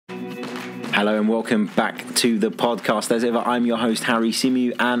Hello and welcome back to the podcast. As ever, I'm your host, Harry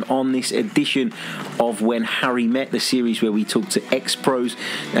Symeou, and on this edition of When Harry Met, the series where we talk to ex-pros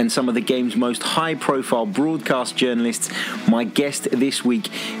and some of the game's most high-profile broadcast journalists, my guest this week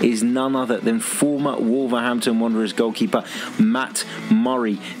is none other than former Wolverhampton Wanderers goalkeeper Matt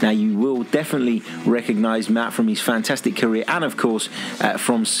Murray. Now, you will definitely recognise Matt from his fantastic career and, of course,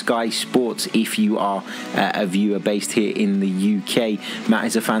 from Sky Sports if you are a viewer based here in the UK. Matt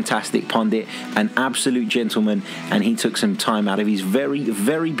is a fantastic pundit, an absolute gentleman, and he took some time out of his very,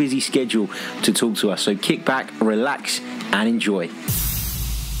 very busy schedule to talk to us. So kick back, relax, and enjoy.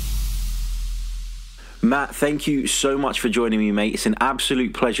 Matt, thank you so much for joining me, mate. It's an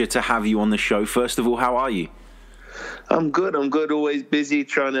absolute pleasure to have you on the show. First of all, how are you? I'm good. Always busy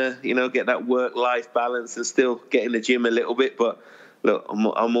trying to, get that work-life balance and still get in the gym a little bit. But look,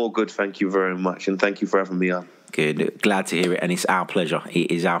 I'm all good. Thank you very much, and thank you for having me on. Good. Glad to hear it, and it's our pleasure.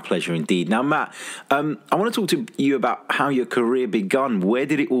 It is our pleasure indeed. Now, Matt, I want to talk to you about how your career begun. Where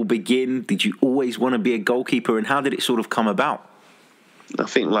did it all begin? Did you always want to be a goalkeeper, and how did it sort of come about? I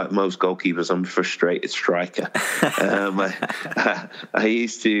think, like most goalkeepers, I'm a frustrated striker. I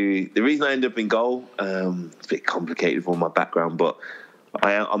used to... The reason I ended up in goal, it's a bit complicated for my background, but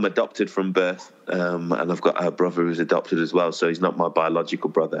I'm adopted from birth, and I've got a brother who's adopted as well, so he's not my biological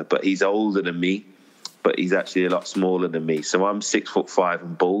brother, but he's older than me. But he's actually a lot smaller than me. So I'm 6'5"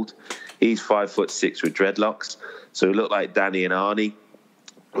 and bald. He's 5'6" with dreadlocks. So we look like Danny and Arnie.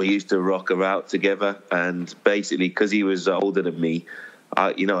 We used to rock around together. And basically, because he was older than me,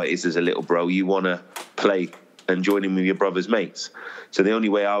 you know, it is as a little bro, you want to play and join in with your brother's mates. So the only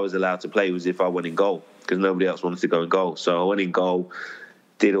way I was allowed to play was if I went in goal, because nobody else wanted to go in goal. So I went in goal,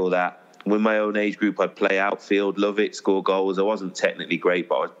 did all that. With my own age group, I'd play outfield, love it, score goals. I wasn't technically great,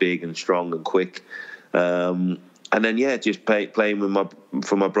 but I was big and strong and quick. And then, just playing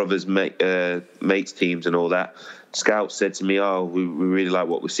for my brother's mates teams and all that. Scouts said to me, we really like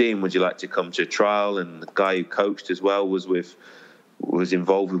what we're seeing. Would you like to come to a trial? And the guy who coached as well was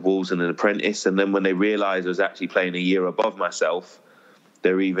involved with Wolves and an apprentice. And then when they realised I was actually playing a year above myself,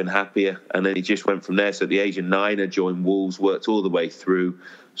 they were even happier. And then it just went from there. So at the age of 9, I joined Wolves, worked all the way through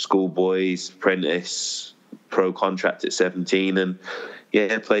schoolboys, apprentice, pro contract at 17, and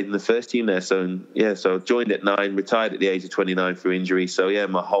played in the first team there. So I joined at 9, retired at the age of 29 through injury. So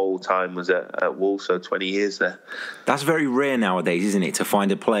my whole time was at Wolves, so 20 years there. That's very rare nowadays, isn't it, to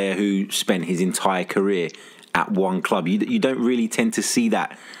find a player who spent his entire career at one club. You don't really tend to see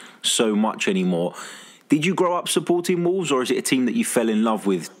that so much anymore. Did you grow up supporting Wolves, or is it a team that you fell in love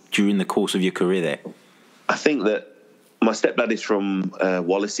with during the course of your career there? I think that my stepdad is from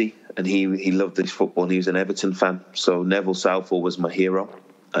Wallasey, and he loved this football, and he was an Everton fan. So Neville Southall was my hero.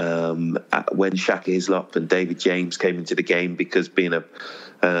 When Shaka Hislop and David James came into the game, because being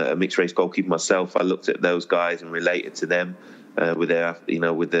a mixed race goalkeeper myself, I looked at those guys and related to them with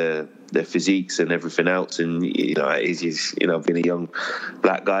their physiques and everything else. And being a young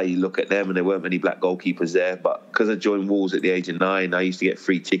black guy, you look at them and there weren't many black goalkeepers there. But because I joined Wolves at the age of 9, I used to get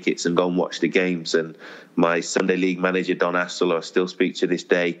free tickets and go and watch the games. And my Sunday League manager, Don Astle, I still speak to this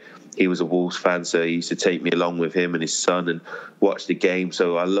day. He was a Wolves fan, so he used to take me along with him and his son and watch the game.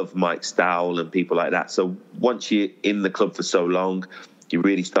 So I love Mike Stowell and people like that. So once you're in the club for so long, you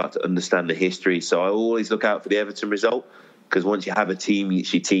really start to understand the history. So I always look out for the Everton result, because once you have a team,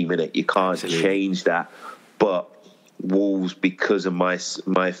 it's your team, innit? You can't change that. But Wolves, because of my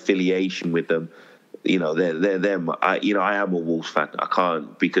affiliation with them, I am a Wolves fan. I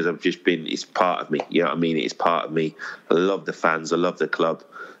can't, because I've just been, it's part of me. You know what I mean? It's part of me. I love the fans. I love the club.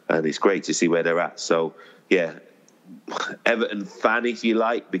 And it's great to see where they're at. So, Everton fan, if you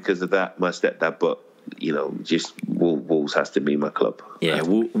like, because of that, my stepdad. But, just Wolves has to be my club. Yeah,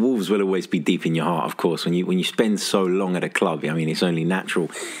 Wolves will always be deep in your heart, of course. When you spend so long at a club, I mean, it's only natural.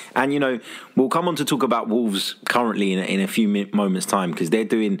 And, we'll come on to talk about Wolves currently in a few moments' time, because they're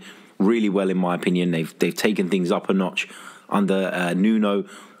doing really well, in my opinion. They've taken things up a notch under Nuno,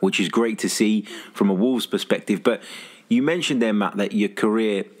 which is great to see from a Wolves perspective. But you mentioned there, Matt, that your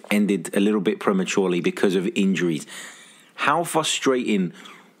career ended a little bit prematurely because of injuries. How frustrating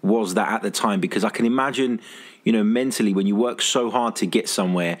was that at the time? Because I can imagine, mentally, when you work so hard to get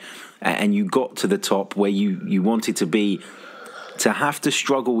somewhere and you got to the top where you wanted to be, to have to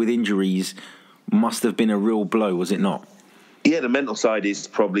struggle with injuries must have been a real blow, was it not? Yeah, the mental side is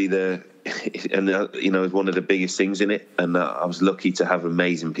probably is one of the biggest things in it. And I was lucky to have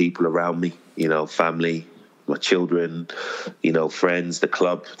amazing people around me, family, my children, friends, the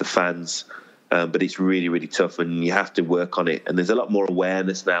club, the fans. But it's really, really tough, and you have to work on it. And there's a lot more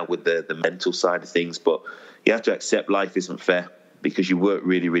awareness now with the mental side of things, but you have to accept life isn't fair. because you work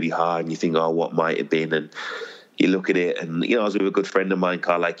really, really hard and you think, oh, what might have been? And you look at it, and, I was with a good friend of mine,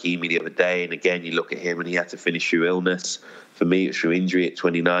 Carl Ikemi, the other day, and again, you look at him and he had to finish through illness. For me, it's through injury at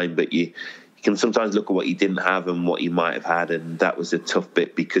 29, but you can sometimes look at what you didn't have and what you might have had, and that was a tough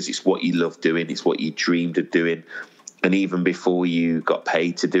bit because it's what you love doing, it's what you dreamed of doing, and even before you got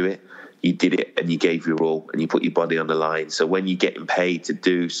paid to do it, you did it and you gave your all and you put your body on the line. So when you're getting paid to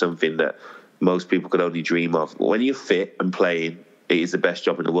do something that most people could only dream of, when you're fit and playing, it is the best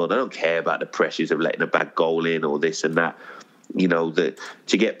job in the world. I don't care about the pressures of letting a bad goal in or this and that.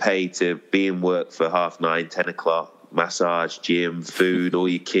 To get paid to be in work for 9:30, 10 o'clock, massage, gym, food, all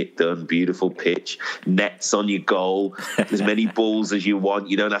your kit done, beautiful pitch, nets on your goal, as many balls as you want.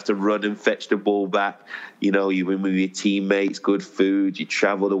 You don't have to run and fetch the ball back. You win with your teammates, good food, you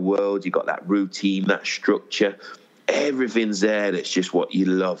travel the world, you got that routine, that structure. Everything's there. That's just what you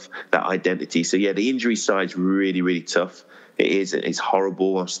love, that identity. So, yeah, the injury side's really, really tough. It is. It's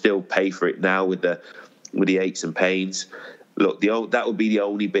horrible. I'm still pay for it now with the aches and pains. Look, that would be the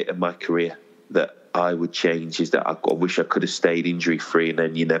only bit of my career that I would change, is that I wish I could have stayed injury-free, and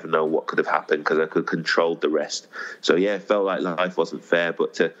then you never know what could have happened because I could have controlled the rest. So, yeah, it felt like life wasn't fair,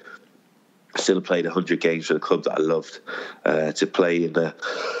 but to still have played 100 games for the club that I loved, to play in the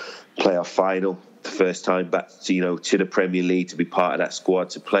playoff final, the first time back to the Premier League, to be part of that squad,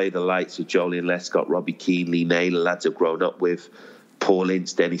 to play the likes of Joleon Lescott, Robbie Keane, Lee Naylor, lads I've grown up with, Paul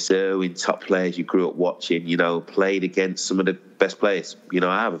Ince, Dennis Irwin, top players you grew up watching, played against some of the best players.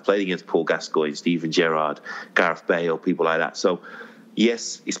 I've played against Paul Gascoigne, Steven Gerrard, Gareth Bale, people like that. So,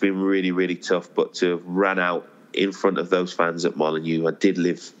 yes, it's been really, really tough, but to have ran out in front of those fans at Molineux, I did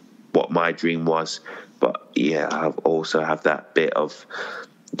live what my dream was. But, yeah, I've also have that bit of,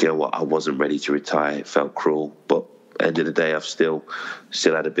 I wasn't ready to retire. It felt cruel. But at the end of the day, I've still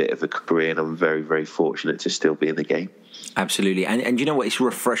had a bit of a career, and I'm very, very fortunate to still be in the game. Absolutely. And you know what? It's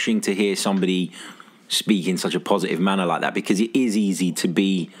refreshing to hear somebody speak in such a positive manner like that, because it is easy to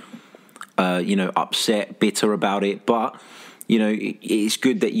be, upset, bitter about it. But, it's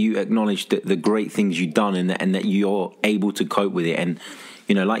good that you acknowledge the great things you've done and that you're able to cope with it. And,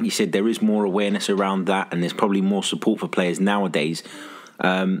 like you said, there is more awareness around that, and there's probably more support for players nowadays.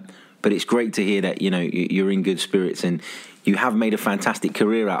 But it's great to hear that, you're in good spirits, and you have made a fantastic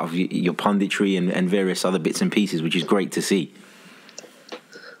career out of your punditry and various other bits and pieces, which is great to see.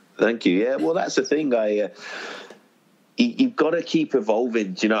 Thank you. Yeah, well, that's the thing. You've got to keep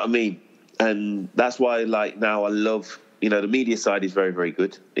evolving. Do you know what I mean? And that's why, now I love, the media side is very, very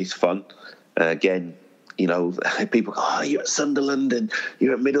good. It's fun. Again, people go, oh, you're at Sunderland and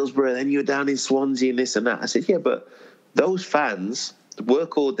you're at Middlesbrough, and you're down in Swansea and this and that. I said, yeah, but those fans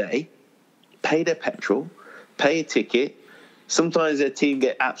work all day, pay their petrol, pay a ticket. Sometimes their team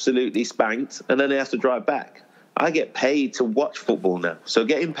get absolutely spanked, and then they have to drive back. I get paid to watch football now. So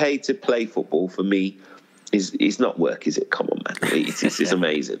getting paid to play football for me is not work, is it? Come on, man. It's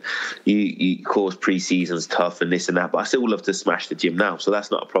amazing. Of course, pre-season's tough and this and that, but I still love to smash the gym now, so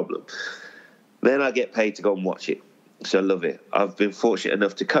that's not a problem. Then I get paid to go and watch it. So I love it. I've been fortunate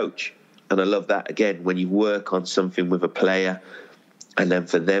enough to coach, and I love that. Again, when you work on something with a player, and then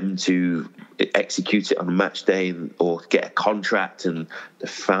for them to execute it on a match day or get a contract, and the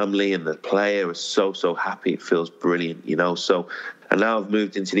family and the player are so, so happy. It feels brilliant, So, and now I've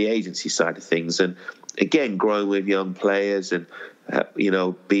moved into the agency side of things. And again, growing with young players and,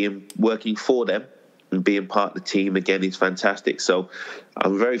 working for them and being part of the team again is fantastic. So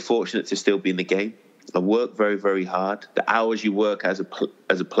I'm very fortunate to still be in the game. I work very, very hard. The hours you work as a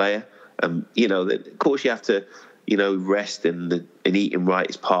player, of course you have to, rest and eating right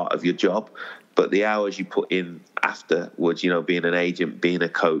is part of your job. But the hours you put in afterwards, being an agent, being a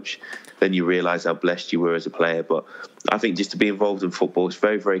coach, then you realise how blessed you were as a player. But I think just to be involved in football is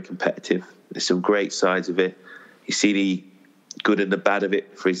very, very competitive. There's some great sides of it. You see the good and the bad of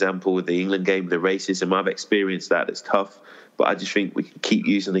it. For example, with the England game, the racism, I've experienced that. It's tough. But I just think we can keep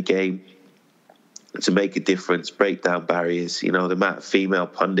using the game to make a difference, break down barriers. The amount of female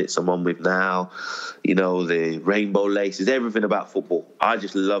pundits I'm on with now, the rainbow laces, everything about football. I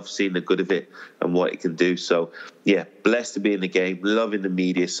just love seeing the good of it and what it can do. So, yeah, blessed to be in the game, loving the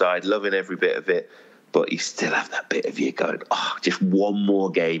media side, loving every bit of it. But you still have that bit of you going, oh, just one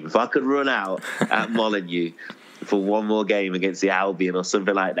more game. If I could run out at Molineux for one more game against the Albion or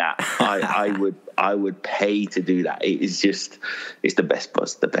something like that, I would pay to do that. It's the best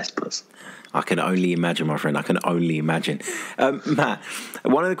buzz. I can only imagine, my friend. I can only imagine. Matt,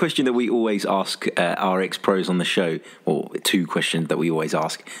 one of the questions that we always ask our ex-pros on the show, or two questions that we always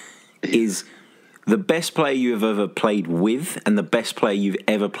ask, is the best player you have ever played with and the best player you've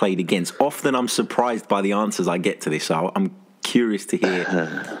ever played against. Often I'm surprised by the answers I get to this, so I'm curious to hear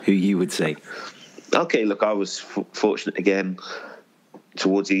who you would say. Okay, look, I was fortunate again.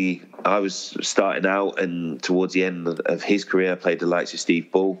 I was starting out, and towards the end of his career, I played the likes of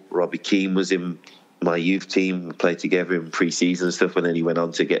Steve Bull. Robbie Keane was in my youth team. We played together in pre-season and stuff, and then he went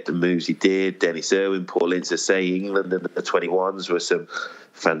on to get the moves he did. Dennis Irwin, Paul Ince, England and the 21s were some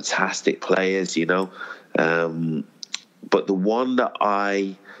fantastic players, you know. But the one that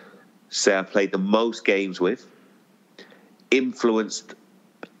I say I played the most games with, influenced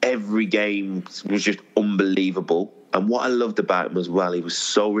every game, was just unbelievable. And what I loved about him as well, he was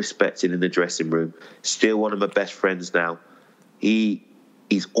so respected in the dressing room. Still one of my best friends now.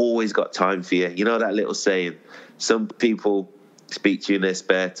 He's always got time for you. You know that little saying, some people speak to you in their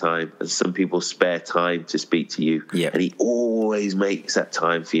spare time and some people spare time to speak to you. Yep. And he always makes that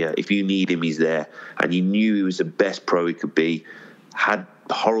time for you. If you need him, he's there. And you knew he was the best pro he could be. Had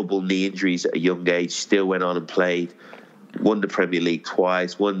horrible knee injuries at a young age, still went on and played. Won the Premier League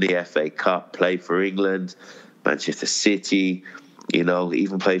twice, won the FA Cup, played for England, Manchester City, you know,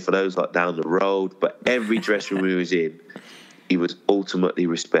 even played for those like down the road. But every dressing room he was in, he was ultimately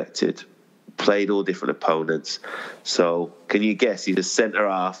respected. Played all different opponents. So can you guess? He's a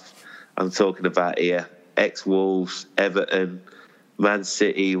centre-half I'm talking about here. Ex-Wolves, Everton, Man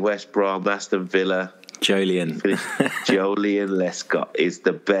City, West Brom, Aston Villa. Jolien. Jolien Lescott is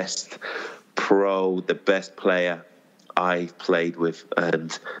the best pro, the best player I've played with,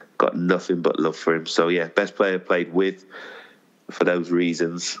 and got nothing but love for him. So yeah, best player played with for those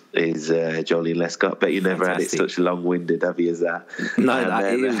reasons is Jolien Lescott. Bet you never Fantastic. had it such long-winded, have you, as that? No,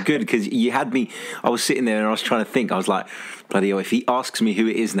 it was good because you had me. I was sitting there and I was trying to think. I was like, bloody hell, if he asks me who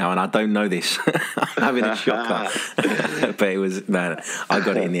it is now and I don't know this, I'm having a shocker. But it was, man, I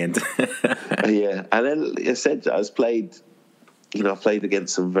got it in the end. Yeah, and then I said I played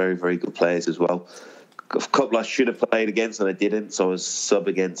against some very, very good players as well. A couple I should have played against and I didn't, so I was sub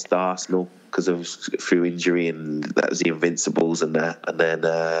against Arsenal because of through injury, and that was the Invincibles and that. And then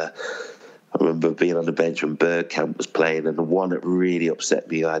I remember being on the bench when Bergkamp was playing, and the one that really upset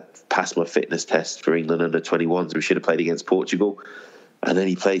me, I passed my fitness test for England under 21s. We should have played against Portugal, and then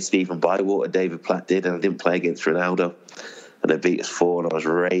he played Stephen Bywater, David Platt did, and I didn't play against Ronaldo. And they beat us 4, and I was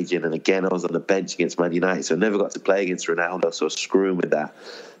raging. And again, I was on the bench against Man United, so I never got to play against Ronaldo, so I was screwing with that.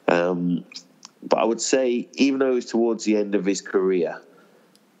 But I would say, even though it was towards the end of his career,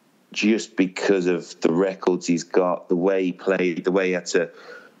 just because of the records he's got, the way he played, the way he had to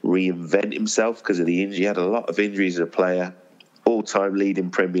reinvent himself because of the injury. He had a lot of injuries as a player. All-time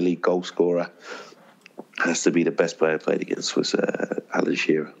leading Premier League goal scorer. Has to be the best player I played against was Alan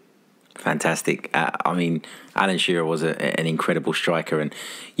Shearer. Fantastic. I mean, Alan Shearer was an incredible striker. And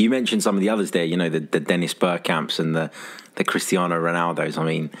you mentioned some of the others there, you know, the Dennis Bergkamps and the Cristiano Ronaldos. I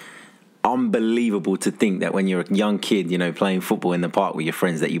mean, unbelievable to think that when you're a young kid, you know, playing football in the park with your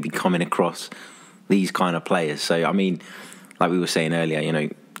friends, that you'll be coming across these kind of players. So, I mean, like we were saying earlier, you know,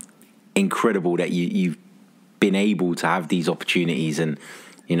 incredible that you've been able to have these opportunities and,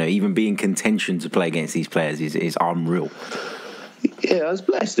 you know, even be in contention to play against these players is unreal. Yeah, I was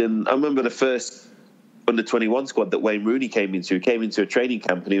blessed. And I remember the first under-21 squad that Wayne Rooney came into. He came into a training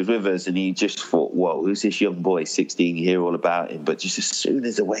camp and he was with us, and he just thought, whoa, who's this young boy, 16, you hear all about him. But just as soon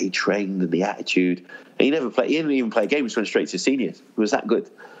as the way he trained and the attitude, and he didn't even play games, he went straight to seniors. It was that good.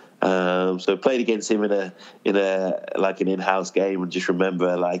 So I played against him in a like an in-house game, and just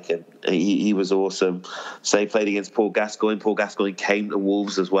remember, he was awesome. So he played against Paul Gascoigne. Paul Gascoigne came to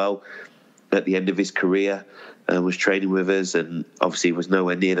Wolves as well at the end of his career. Was training with us, and obviously was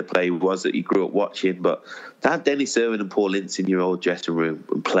nowhere near the player he was that he grew up watching. But to have Dennis Irwin and Paul Ince in your old dressing room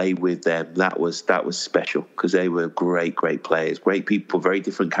and play with them, that was special, because they were great players, great people, very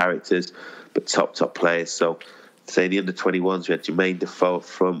different characters, but top players. So, say the under-21s, we had Jermaine Defoe up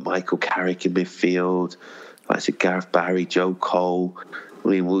front, Michael Carrick in midfield, like I said, Gareth Barry, Joe Cole. I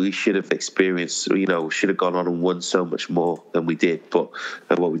mean, we should have experienced, you know, should have gone on and won so much more than we did. But,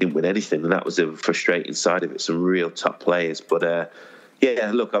 we didn't win anything. And that was the frustrating side of it. Some real top players. But, yeah,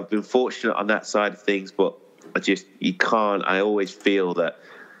 look, I've been fortunate on that side of things. But I always feel that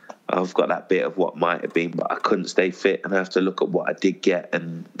I've got that bit of what might have been, but I couldn't stay fit. And I have to look at what I did get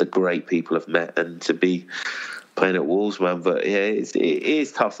and the great people I've met. And to be playing at Wolves, man. But, yeah, it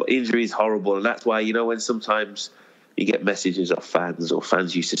is tough. Injury is horrible. And that's why, you know, when sometimes you get messages off fans, or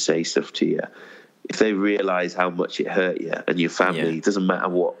fans used to say stuff to you, if they realise how much it hurt you and your family, It doesn't matter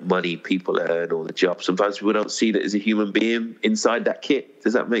what money people earn or the job. Sometimes people don't see that as a human being inside that kit.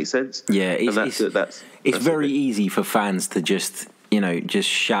 Does that make sense? Yeah, it's very easy for fans to just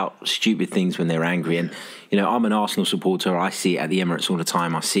shout stupid things when they're angry. And, you know, I'm an Arsenal supporter. I see it at the Emirates all the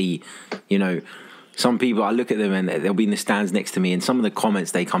time. I see, you know, some people, I look at them and they'll be in the stands next to me, and some of the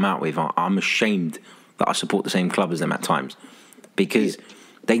comments they come out with, I'm ashamed that I support the same club as them at times, because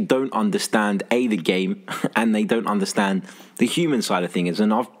they don't understand, A, the game, and they don't understand the human side of things.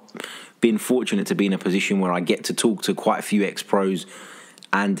 And I've been fortunate to be in a position where I get to talk to quite a few ex-pros,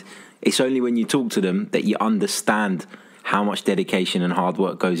 and it's only when you talk to them that you understand how much dedication and hard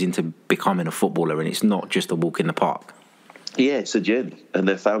work goes into becoming a footballer, and it's not just a walk in the park. Yeah, it's a journey, and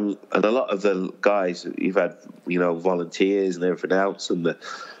a lot of the guys, you've had, volunteers and everything else, and the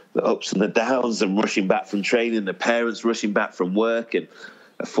ups and the downs, and rushing back from training, the parents rushing back from work, and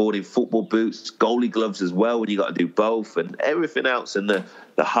affording football boots, goalie gloves as well when you got to do both, and everything else, and the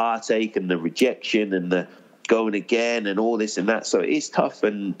heartache and the rejection and the going again and all this and that. So it's tough,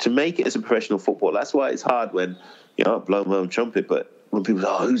 and to make it as a professional footballer, that's why it's hard when, blow my own trumpet, but when people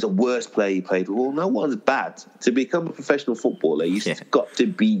say, who's the worst player you played with? Well, no one's bad. To become a professional footballer, you've got to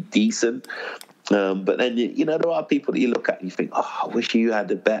be decent. But then, there are people that you look at and you think, I wish you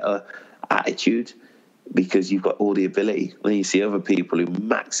had a better attitude, because you've got all the ability. When you see other people who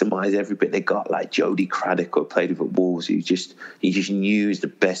maximise every bit they got, like Jody Craddock, who played with at Wolves, he just knew he was the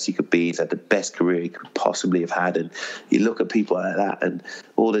best he could be. He's had the best career he could possibly have had. And you look at people like that and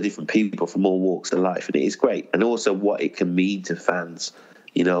all the different people from all walks of life, and it is great. And also what it can mean to fans,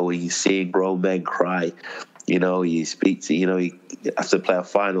 when you see grown men cry, you speak to, after the playoff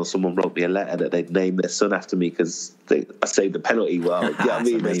final, someone wrote me a letter that they'd named their son after me because I saved the penalty. Well,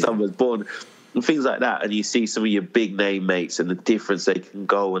 their son was born. And things like that, and you see some of your big name mates and the difference they can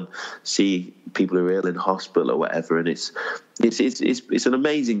go and see people who are ill in hospital or whatever, and it's an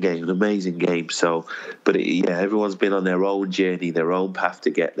amazing game. So, but everyone's been on their own journey, their own path to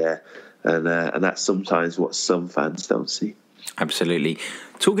get there, and that's sometimes what some fans don't see. Absolutely.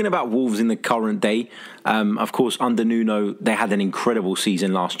 Talking about Wolves in the current day, of course, under Nuno, they had an incredible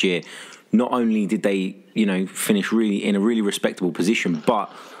season last year. Not only did they, finish really in a really respectable position, but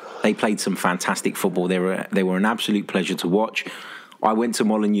they played some fantastic football. They were an absolute pleasure to watch. I went to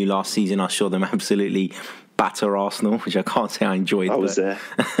Molineux last season. I saw them absolutely batter Arsenal, which I can't say I enjoyed. I was there.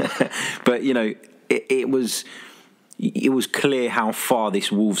 But, it was clear how far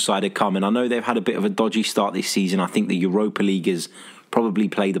this Wolves side had come. And I know they've had a bit of a dodgy start this season. I think the Europa League has probably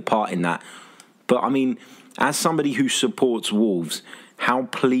played a part in that. But, I mean, as somebody who supports Wolves, how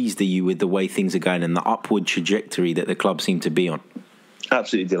pleased are you with the way things are going and the upward trajectory that the club seem to be on?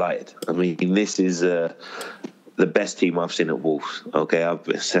 Absolutely delighted. I mean, this is the best team I've seen at Wolves. Okay, I've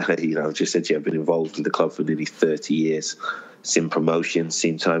just said to you, I've been involved with the club for nearly 30 years. Seen promotion,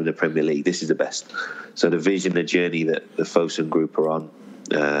 seen time in the Premier League. This is the best. So the vision, the journey that the Fosun group are on.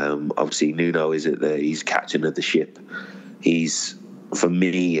 Obviously, Nuno he's captain of the ship. He's, for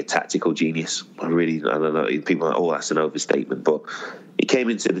me, a tactical genius. I don't know. People are like, that's an overstatement, but he came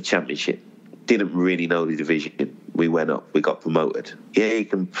into the Championship. Didn't really know the division. We went up, we got promoted. Yeah, he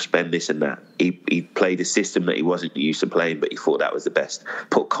can spend this and that. He played a system that he wasn't used to playing, but he thought that was the best.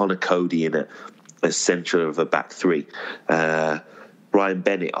 Put Connor Cody in as centre of a back three. Ryan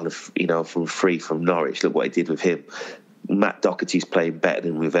Bennett from free from Norwich. Look what he did with him. Matt Doherty's playing better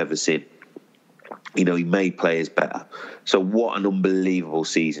than we've ever seen. He made players better. So what an unbelievable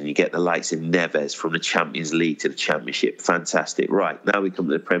season. You get the likes of Neves from the Champions League to the Championship. Fantastic. Right, now we come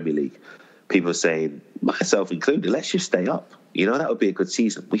to the Premier League. People are saying, myself included, let's just stay up. That would be a good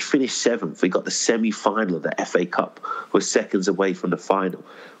season. We finished 7th. We got the semi-final of the FA Cup. We're seconds away from the final.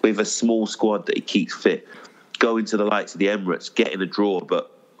 We have a small squad that he keeps fit. Going to the likes of the Emirates, getting a draw,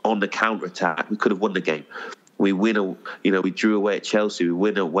 but on the counter-attack, we could have won the game. We win, we drew away at Chelsea. We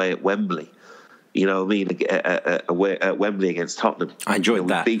win away at Wembley. At Wembley against Tottenham. I enjoyed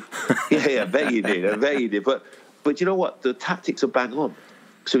that. I bet you did. But you know what? The tactics are bang on.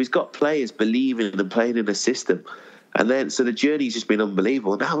 So he's got players believing and playing in the system. And then, so the journey's just been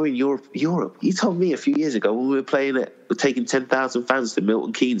unbelievable. Now we're in Europe. You told me a few years ago when we were playing we're taking 10,000 fans to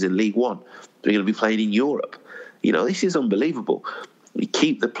Milton Keynes in League One. We're going to be playing in Europe. This is unbelievable. We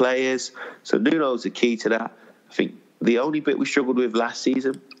keep the players. So Nuno's the key to that. I think the only bit we struggled with last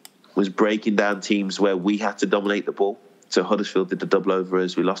season was breaking down teams where we had to dominate the ball. So Huddersfield did the double over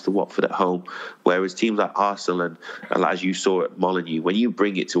us. We lost to Watford at home. Whereas teams like Arsenal and as you saw at Molineux, when you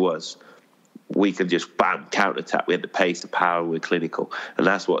bring it to us, we can just, bam, counter-attack. We had the pace, the power, we're clinical. And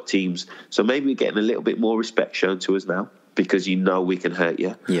that's what teams... So maybe we're getting a little bit more respect shown to us now because we can hurt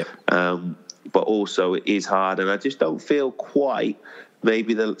you. Yeah. But also it is hard. And I just don't feel quite...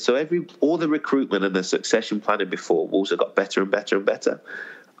 Maybe all the recruitment and the succession planning before, Wolves have got better and better and better.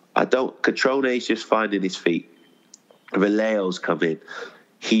 Catrone is just finding his feet. Vallejo's come in.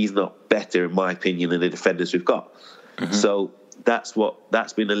 He's not better, in my opinion, than the defenders we've got. Mm-hmm. So that's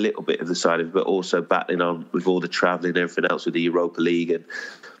been a little bit of the side of it, but also battling on with all the travelling and everything else with the Europa League. And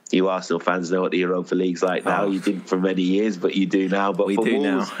you Arsenal fans know what the Europa League's like now. You didn't for many years, but you do now. But we for do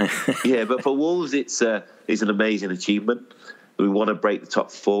Wolves, now. yeah, but for Wolves, it's an amazing achievement. We want to break the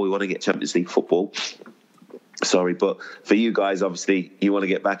top four. We want to get Champions League football. Sorry, but for you guys, obviously, you want to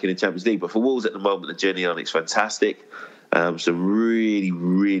get back in the Champions League. But for Wolves at the moment, the journey on it's fantastic. Some really,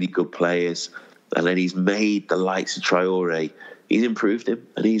 really good players. And then he's made the likes of Traore. He's improved him,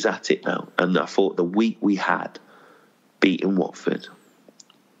 and he's at it now. And I thought the week we had, beating Watford,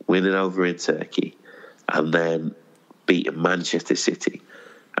 winning over in Turkey, and then beating Manchester City.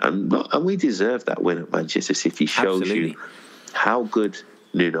 And we deserve that win at Manchester City. Shows you how good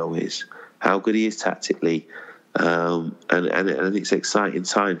Nuno is, how good he is tactically, and it's exciting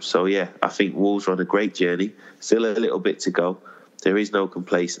times. So, yeah, I think Wolves are on a great journey. Still a little bit to go. There is no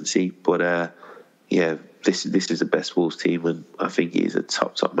complacency, but, yeah, this is the best Wolves team, and I think he is a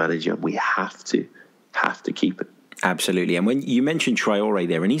top manager, and we have to keep it. Absolutely. And when you mentioned Traore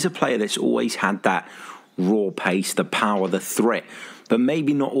there, and he's a player that's always had that raw pace, the power, the threat, but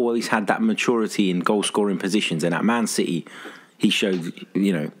maybe not always had that maturity in goal-scoring positions. And at Man City, he showed,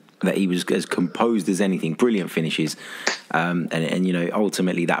 that he was as composed as anything. Brilliant finishes. And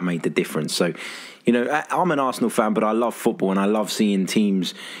ultimately that made the difference. So, I'm an Arsenal fan, but I love football and I love seeing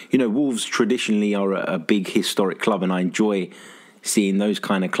teams. Wolves traditionally are a big historic club, and I enjoy seeing those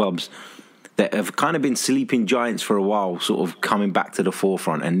kind of clubs that have kind of been sleeping giants for a while, sort of coming back to the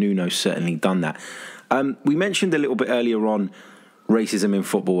forefront, and Nuno's certainly done that. We mentioned a little bit earlier on racism in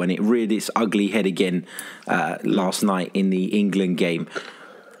football, and it reared its ugly head again last night in the England game.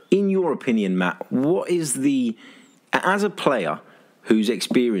 In your opinion, Matt, as a player who's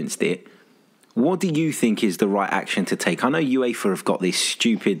experienced it, what do you think is the right action to take? I know UEFA have got this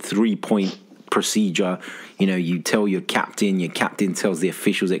stupid 3-point procedure. You tell your captain tells the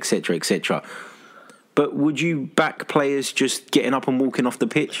officials, etc., etc. But would you back players just getting up and walking off the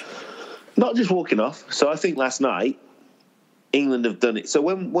pitch? Not just walking off. So I think last night England have done it. So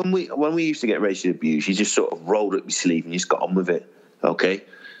when we used to get racially abused, you just sort of rolled up your sleeve and you just got on with it. Okay.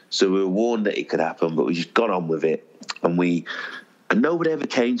 So we were warned that it could happen, but we just got on with it, and nobody ever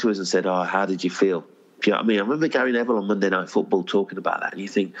came to us and said, "Oh, how did you feel?" Do you know what I mean? I remember Gary Neville on Monday Night Football talking about that, and you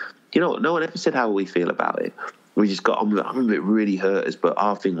think, no one ever said how we feel about it. We just got on with it. I remember it really hurt us, but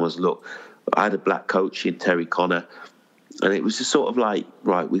our thing was, look, I had a black coach in Terry Connor, and it was just sort of like,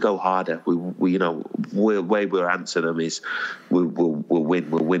 right, we go harder. We way we'll answer them is we'll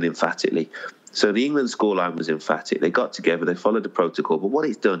win. We'll win emphatically. So the England scoreline was emphatic. They got together, they followed the protocol, but what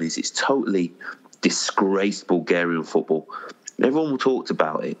it's done is it's totally disgraced Bulgarian football. Everyone talked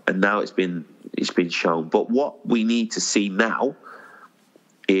about it, and now it's been shown. But what we need to see now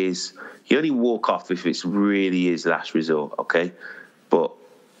is you only walk off if it really is last resort, okay? But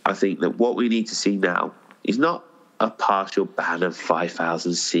I think that what we need to see now is not a partial ban of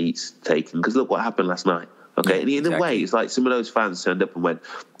 5,000 seats taken, because look what happened last night, okay? Yeah, and in a way, it's like some of those fans turned up and went,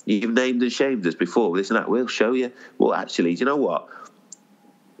 "You've named and shamed us before, this and that. We'll show you." Well, actually, do you know what?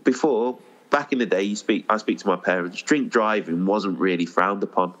 Before, back in the day, I speak to my parents, drink driving wasn't really frowned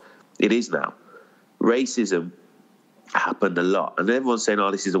upon. It is now. Racism happened a lot. And everyone's saying,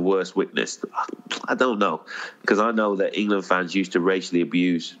 "Oh, this is the worst witness." I don't know. Because I know that England fans used to racially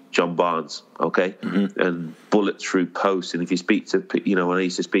abuse John Barnes, okay? Mm-hmm. And bullet through posts. And if you speak to, when I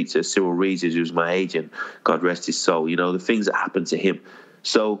used to speak to Cyril Reeses, who was my agent, God rest his soul, the things that happened to him.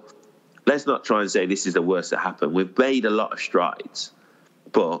 So let's not try and say this is the worst that happened. We've made a lot of strides.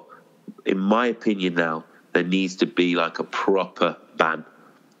 But in my opinion now, there needs to be like a proper ban.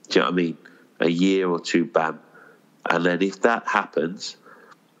 Do you know what I mean? A year or two ban. And then if that happens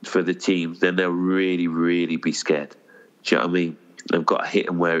for the teams, then they'll really, really be scared. Do you know what I mean? They've got to hit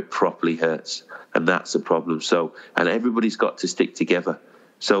them where it properly hurts. And that's the problem. So, and everybody's got to stick together.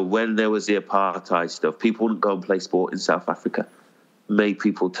 So when there was the apartheid stuff, people wouldn't go and play sport in South Africa. Made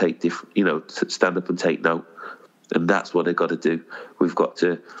people take stand up and take note. And that's what they've got to do. We've got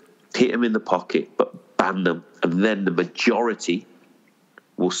to hit them in the pocket, but ban them. And then the majority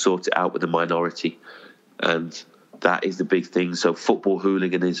will sort it out with the minority. And that is the big thing. So football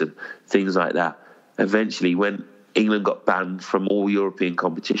hooliganism, things like that. Eventually, when England got banned from all European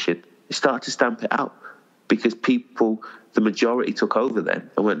competition, they started to stamp it out because the majority took over then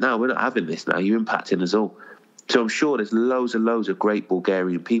and went, "No, we're not having this now. You're impacting us all." So I'm sure there's loads and loads of great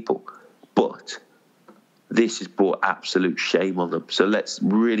Bulgarian people, but this has brought absolute shame on them. So let's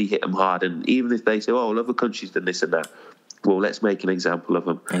really hit them hard. And even if they say, "Oh, other countries done this and that," well, let's make an example of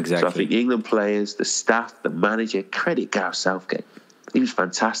them. Exactly. So I think the England players, the staff, the manager, credit Gareth Southgate. He was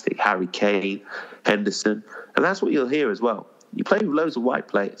fantastic. Harry Kane, Henderson. And that's what you'll hear as well. You play with loads of white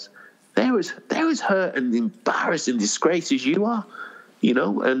players. They're as hurt and embarrassed and disgraced as you are, you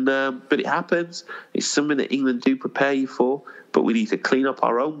know. And but it happens. It's something that England do prepare you for. But we need to clean up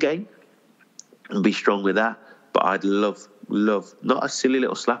our own game and be strong with that. But I'd love, not a silly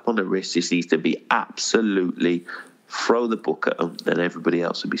little slap on the wrist. This needs to be absolutely throw the book at them, then everybody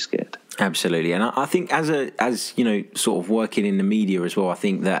else would be scared. Absolutely. And I think as you know, sort of working in the media as well, I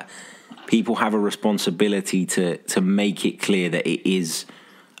think that people have a responsibility to make it clear that it is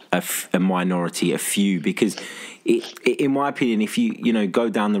a minority, a few, because in my opinion, if you go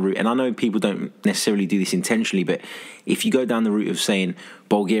down the route, and I know people don't necessarily do this intentionally, but if you go down the route of saying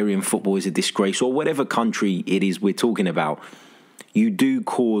Bulgarian football is a disgrace, or whatever country it is we're talking about, you do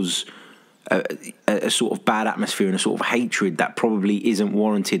cause a sort of bad atmosphere and a sort of hatred that probably isn't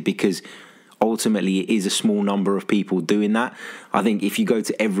warranted, because ultimately it is a small number of people doing that. I think if you go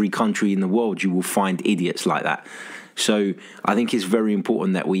to every country in the world, you will find idiots like that. So I think it's very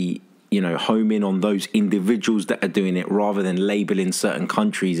important that we, home in on those individuals that are doing it rather than labeling certain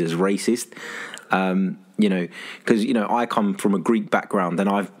countries as racist. Because, I come from a Greek background, and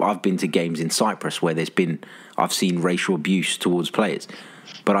I've been to games in Cyprus where I've seen racial abuse towards players.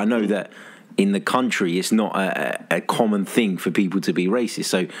 But I know that in the country, it's not a common thing for people to be racist.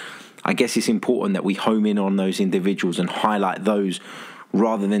 So I guess it's important that we home in on those individuals and highlight those,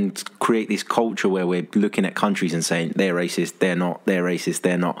 rather than create this culture where we're looking at countries and saying they're racist, they're not, they're racist,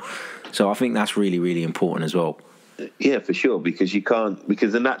 they're not. So I think that's really, really important as well. Yeah, for sure, because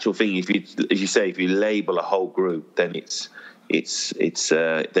because the natural thing, if you label a whole group, then it's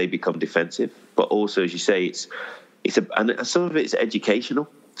they become defensive. But also, as you say, and some of it's educational.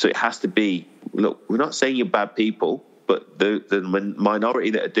 So it has to be, look, we're not saying you're bad people, but the minority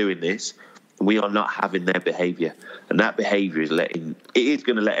that are doing this, we are not having their behaviour. And that behaviour is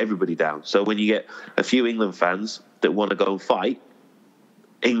going to let everybody down. So when you get a few England fans that want to go and fight,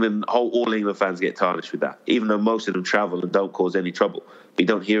 all England fans get tarnished with that, even though most of them travel and don't cause any trouble. We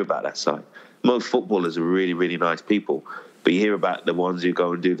don't hear about that side. Most footballers are really, really nice people, but you hear about the ones who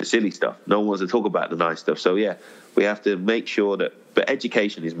go and do the silly stuff. No one wants to talk about the nice stuff. So, yeah, we have to make sure that... But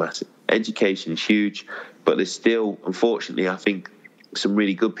education is massive. Education is huge, but there's still, unfortunately, I think some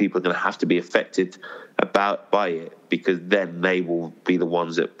really good people are going to have to be affected by it, because then they will be the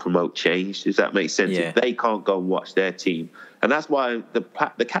ones that promote change. Does that make sense? Yeah. If they can't go and watch their team, and that's why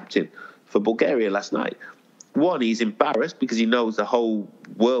the captain for Bulgaria last night, one, he's embarrassed because he knows the whole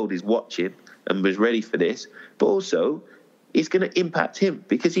world is watching and was ready for this, but also it's going to impact him,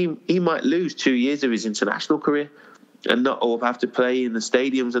 because he might lose 2 years of his international career and not all have to play in the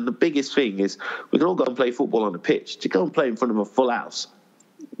stadiums. And the biggest thing is we can all go and play football on the pitch. To go and play in front of a full house,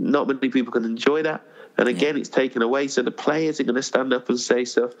 not many people can enjoy that. And again, it's taken away. So the players are going to stand up and say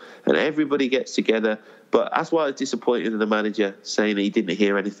stuff, and everybody gets together. But that's why I was disappointed in the manager saying that he didn't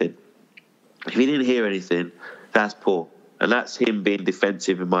hear anything. If he didn't hear anything, that's poor. And that's him being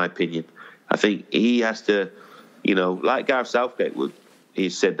defensive, in my opinion. I think he has to, like Gareth Southgate would, he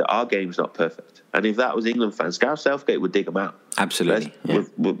said that our game's not perfect. And if that was England fans, Gareth Southgate would dig them out. Absolutely. Yeah.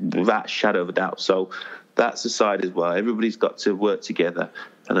 Without a shadow of a doubt. So that's the side as well. Everybody's got to work together,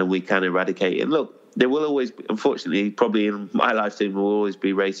 and then we can eradicate it. And look, there will always, unfortunately, probably in my lifetime, will always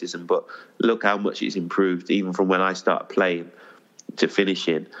be racism. But look how much it's improved, even from when I started playing to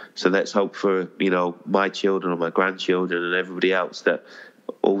finishing. So let's hope for, my children or my grandchildren and everybody else that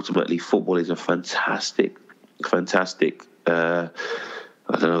ultimately football is a fantastic,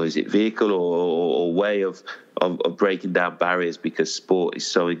 I don't know, is it vehicle or way of breaking down barriers, because sport is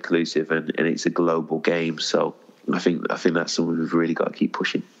so inclusive and it's a global game. So I think that's something we've really got to keep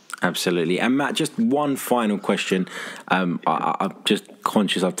pushing. Absolutely. And Matt, just one final question. I'm just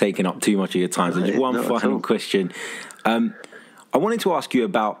conscious I've taken up too much of your time. So just one final question. I wanted to ask you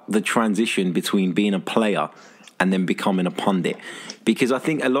about the transition between being a player and then becoming a pundit, because I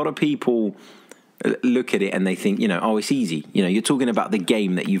think a lot of people look at it and they think, it's easy. You're talking about the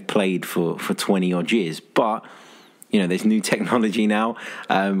game that you've played for 20 odd years, but there's new technology now.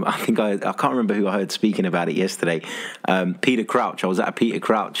 I think I can't remember who I heard speaking about it yesterday. Peter Crouch. I was at a Peter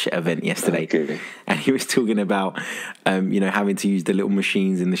Crouch event yesterday, and he was talking about having to use the little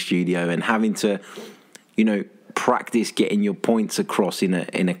machines in the studio and having to practice getting your points across in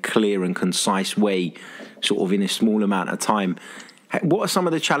a clear and concise way, sort of in a small amount of time. What are some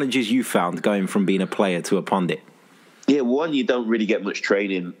of the challenges you found going from being a player to a pundit? Yeah, one, you don't really get much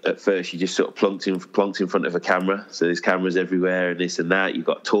training at first. You just sort of plunked in front of a camera. So there's cameras everywhere and this and that. You've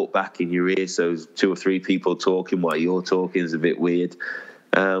got talk back in your ear. So 2 or 3 people talking while you're talking is a bit weird.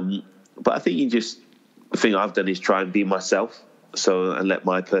 But I think the thing I've done is try and be myself. and let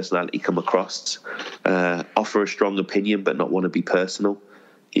my personality come across. Offer a strong opinion, but not want to be personal.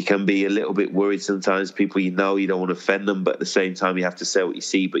 You can be a little bit worried sometimes. People you don't want to offend them, but at the same time, you have to say what you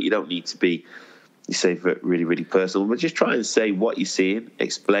see. But you don't need to be, you say, really, really personal. But just try and say what you're seeing,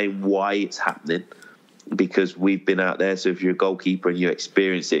 explain why it's happening, because we've been out there. So if you're a goalkeeper and you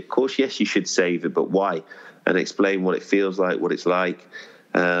experience it, of course, yes, you should save it, but why? And explain what it feels like, what it's like.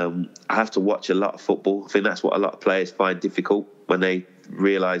 I have to watch a lot of football. I think that's what a lot of players find difficult when they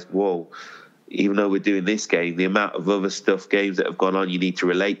realise, whoa, even though we're doing this game, the amount of other games that have gone on, you need to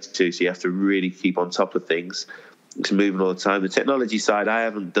relate to. So you have to really keep on top of things. It's moving all the time. The technology side, I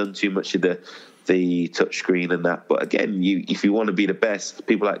haven't done too much of the touch screen and that. But again, if you want to be the best,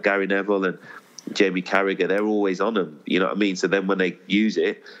 people like Gary Neville and Jamie Carragher, they're always on them. You know what I mean? So then when they use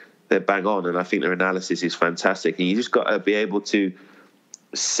it, they're bang on. And I think their analysis is fantastic. And you just got to be able to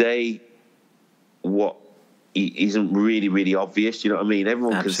say what isn't really, really obvious. You know what I mean?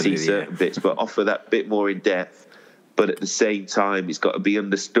 Everyone Absolutely, can see certain bits, but offer that bit more in depth. But at the same time, it's got to be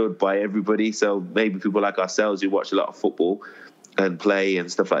understood by everybody. So maybe people like ourselves who watch a lot of football and play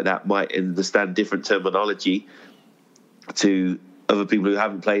and stuff like that might understand different terminology to other people who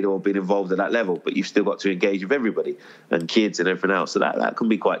haven't played or been involved at that level. But you've still got to engage with everybody and kids and everything else. So that can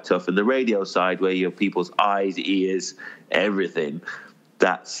be quite tough. And the radio side, where you have people's eyes, ears, everything,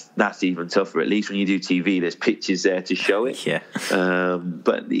 that's even tougher. At least when you do TV, there's pictures there to show it. Yeah.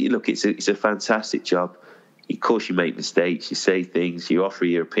 But look, it's a fantastic job. Of course, you make mistakes, you say things, you offer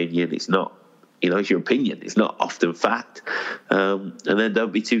your opinion. It's not, it's your opinion. It's not often fact. And then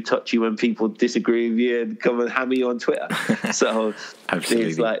don't be too touchy when people disagree with you and come and hammer you on Twitter. So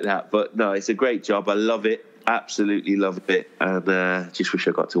things like that. But no, it's a great job. I love it. Absolutely love it. And just wish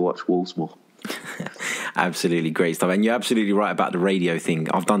I got to watch Wolves more. Absolutely great stuff. And you're absolutely right about the radio thing.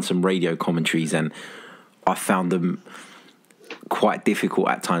 I've done some radio commentaries and I found them quite difficult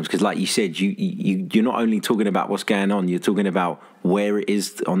at times because, like you said, you're not only talking about what's going on, you're talking about where it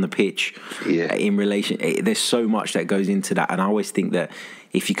is on the pitch. In relation, there's so much that goes into that, and I always think that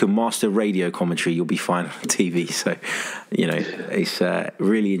if you can master radio commentary, you'll be fine on TV. So it's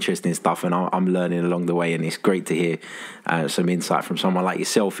really interesting stuff, and I'm learning along the way, and it's great to hear some insight from someone like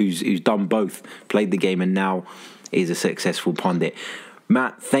yourself who's done both, played the game and now is a successful pundit.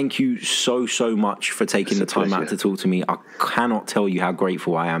 Matt, thank you so much for taking the time out to talk to me. I cannot tell you how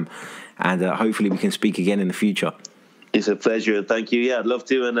grateful I am. And hopefully we can speak again in the future. It's a pleasure. Thank you. Yeah, I'd love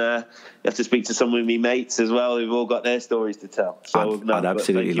to. And you have to speak to some of my mates as well who've all got their stories to tell. So I'd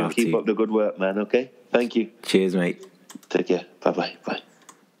absolutely love to. Keep up the good work, man. Okay? Thank you. Cheers, mate. Take care. Bye-bye. Bye.